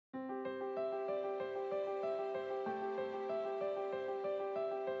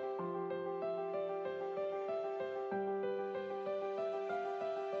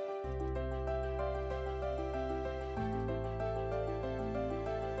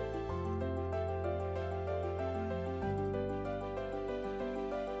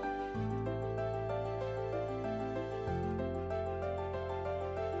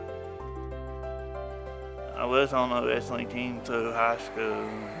was on a wrestling team through high school.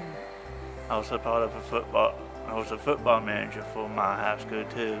 I was a part of I was a football manager for my high school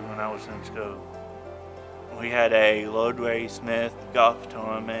too when I was in school. We had a Lord Ray Smith golf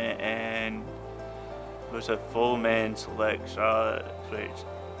tournament, and it was a full men's select shot, which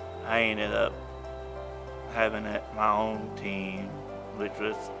I ended up having my own team, which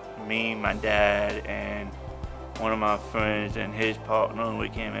was me, my dad, and one of my friends and his partner. We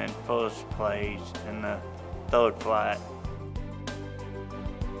came in first place in the third flat.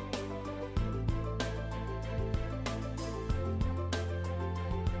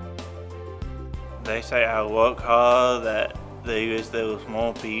 They say I work hard, that there was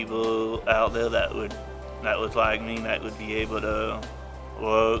more people out there that was like me, that would be able to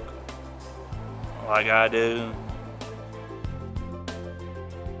work like I do.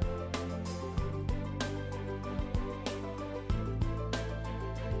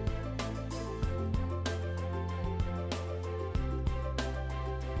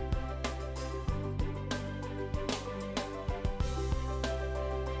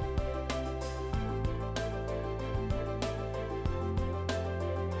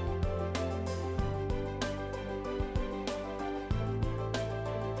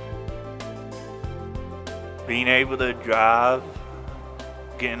 Being able to drive,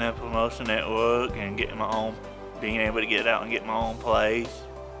 getting a promotion at work, and being able to get out and get my own place.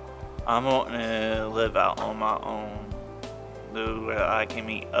 I'm wanting to live out on my own, where I can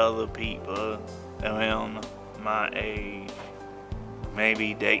meet other people around my age.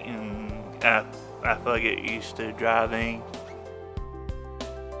 Maybe dating after I get used to driving.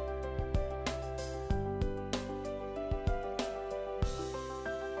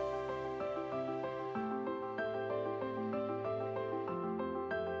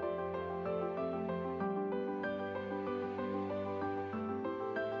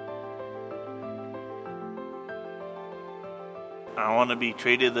 I want to be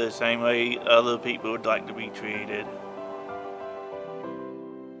treated the same way other people would like to be treated.